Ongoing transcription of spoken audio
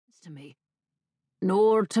to me.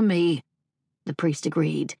 Nor to me, the priest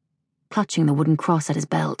agreed, clutching the wooden cross at his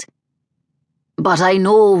belt. But I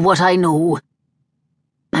know what I know.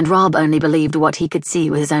 And Rob only believed what he could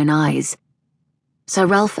see with his own eyes. Sir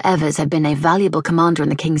Ralph Evers had been a valuable commander in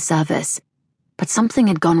the king's service, but something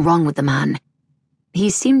had gone wrong with the man.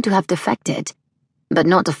 He seemed to have defected, but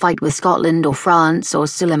not to fight with Scotland or France or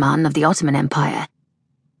Suleiman of the Ottoman Empire.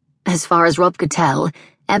 As far as Rob could tell,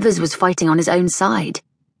 Evers was fighting on his own side.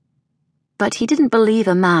 But he didn't believe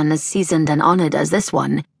a man as seasoned and honoured as this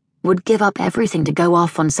one would give up everything to go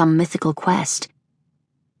off on some mythical quest.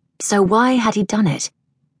 So why had he done it?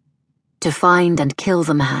 To find and kill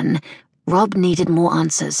the man, Rob needed more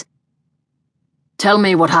answers. Tell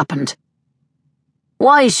me what happened.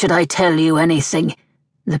 Why should I tell you anything?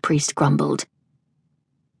 The priest grumbled.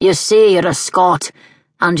 You say you're a Scot,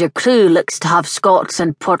 and your crew looks to have Scots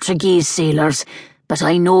and Portuguese sailors, but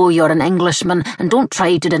I know you're an Englishman, and don't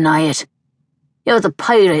try to deny it. You're the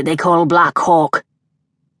pirate they call Black Hawk.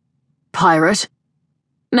 Pirate?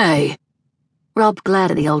 Nay. Rob glared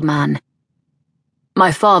at the old man.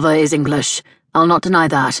 My father is English, I'll not deny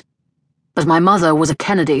that. But my mother was a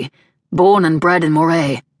Kennedy, born and bred in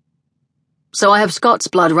Moray. So I have Scots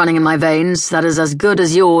blood running in my veins that is as good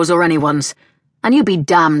as yours or anyone's, and you be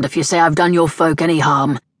damned if you say I've done your folk any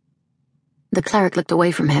harm. The cleric looked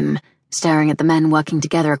away from him, staring at the men working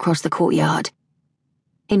together across the courtyard.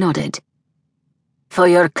 He nodded. For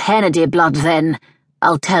your Kennedy blood, then,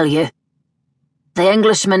 I'll tell you. The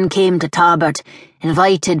Englishman came to Tarbert,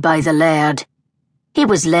 invited by the laird. He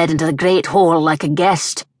was led into the great hall like a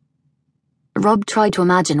guest. Rob tried to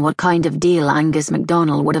imagine what kind of deal Angus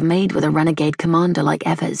MacDonald would have made with a renegade commander like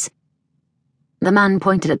Evers. The man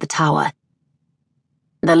pointed at the tower.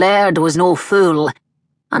 The laird was no fool,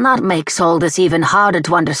 and that makes all this even harder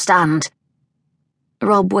to understand.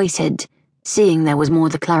 Rob waited, seeing there was more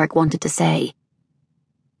the cleric wanted to say.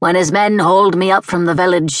 When his men hauled me up from the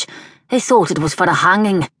village, they thought it was for a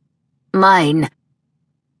hanging. Mine.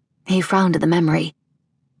 He frowned at the memory.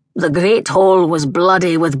 The great hall was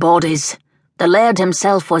bloody with bodies. The laird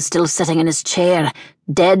himself was still sitting in his chair,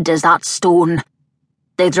 dead as that stone.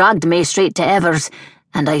 They dragged me straight to Evers,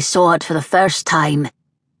 and I saw it for the first time.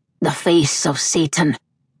 The face of Satan.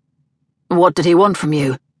 What did he want from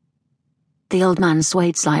you? The old man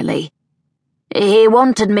swayed slightly. He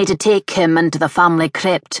wanted me to take him into the family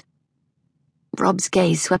crypt. Rob's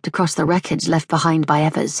gaze swept across the wreckage left behind by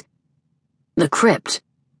Evers. The crypt?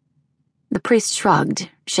 The priest shrugged,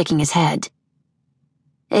 shaking his head.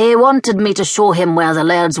 He wanted me to show him where the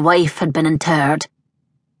laird's wife had been interred.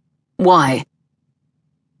 Why?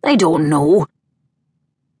 I don't know.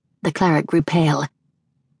 The cleric grew pale.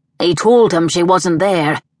 I told him she wasn't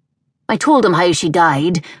there. I told him how she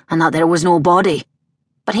died, and that there was no body.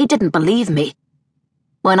 But he didn't believe me.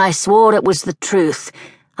 When I swore it was the truth,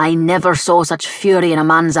 I never saw such fury in a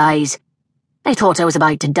man's eyes. I thought I was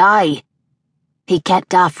about to die. He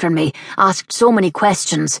kept after me, asked so many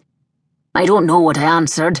questions. I don't know what I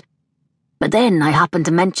answered. But then I happened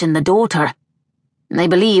to mention the daughter. I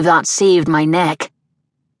believe that saved my neck.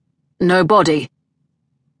 No body.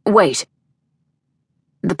 Wait.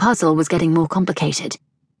 The puzzle was getting more complicated.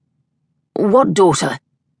 What daughter?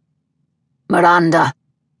 Miranda.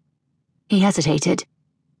 He hesitated.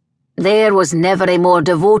 There was never a more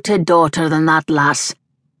devoted daughter than that lass.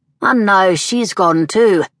 And now she's gone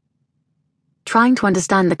too. Trying to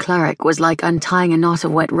understand the cleric was like untying a knot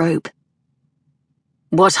of wet rope.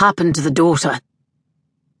 What happened to the daughter?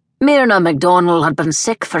 Myrna MacDonald had been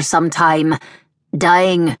sick for some time,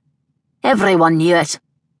 dying. Everyone knew it.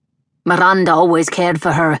 Miranda always cared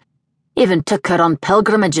for her, even took her on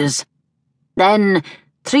pilgrimages. Then,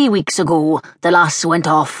 3 weeks ago, the lass went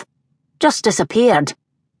off. Just disappeared.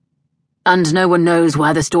 And no one knows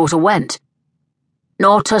where this daughter went?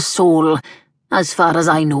 Not a soul, as far as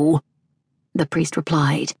I know, the priest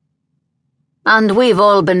replied. And we've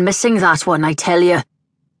all been missing that one, I tell you.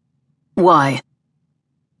 Why?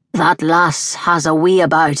 That lass has a way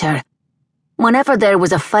about her. Whenever there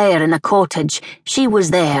was a fire in a cottage, she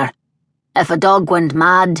was there. If a dog went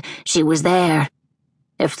mad, she was there.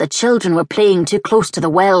 If the children were playing too close to the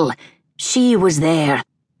well, she was there.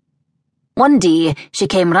 One day, she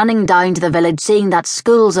came running down to the village saying that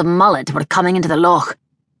schools of mullet were coming into the loch.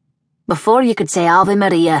 Before you could say Ave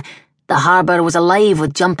Maria, the harbour was alive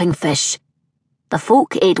with jumping fish. The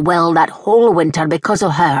folk ate well that whole winter because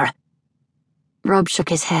of her. Rob shook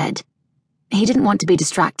his head. He didn't want to be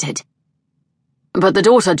distracted. But the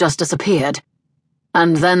daughter just disappeared.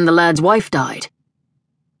 And then the lad's wife died.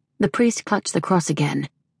 The priest clutched the cross again.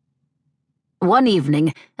 One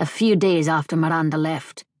evening, a few days after Miranda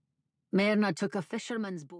left, Myrna took a fisherman's boat.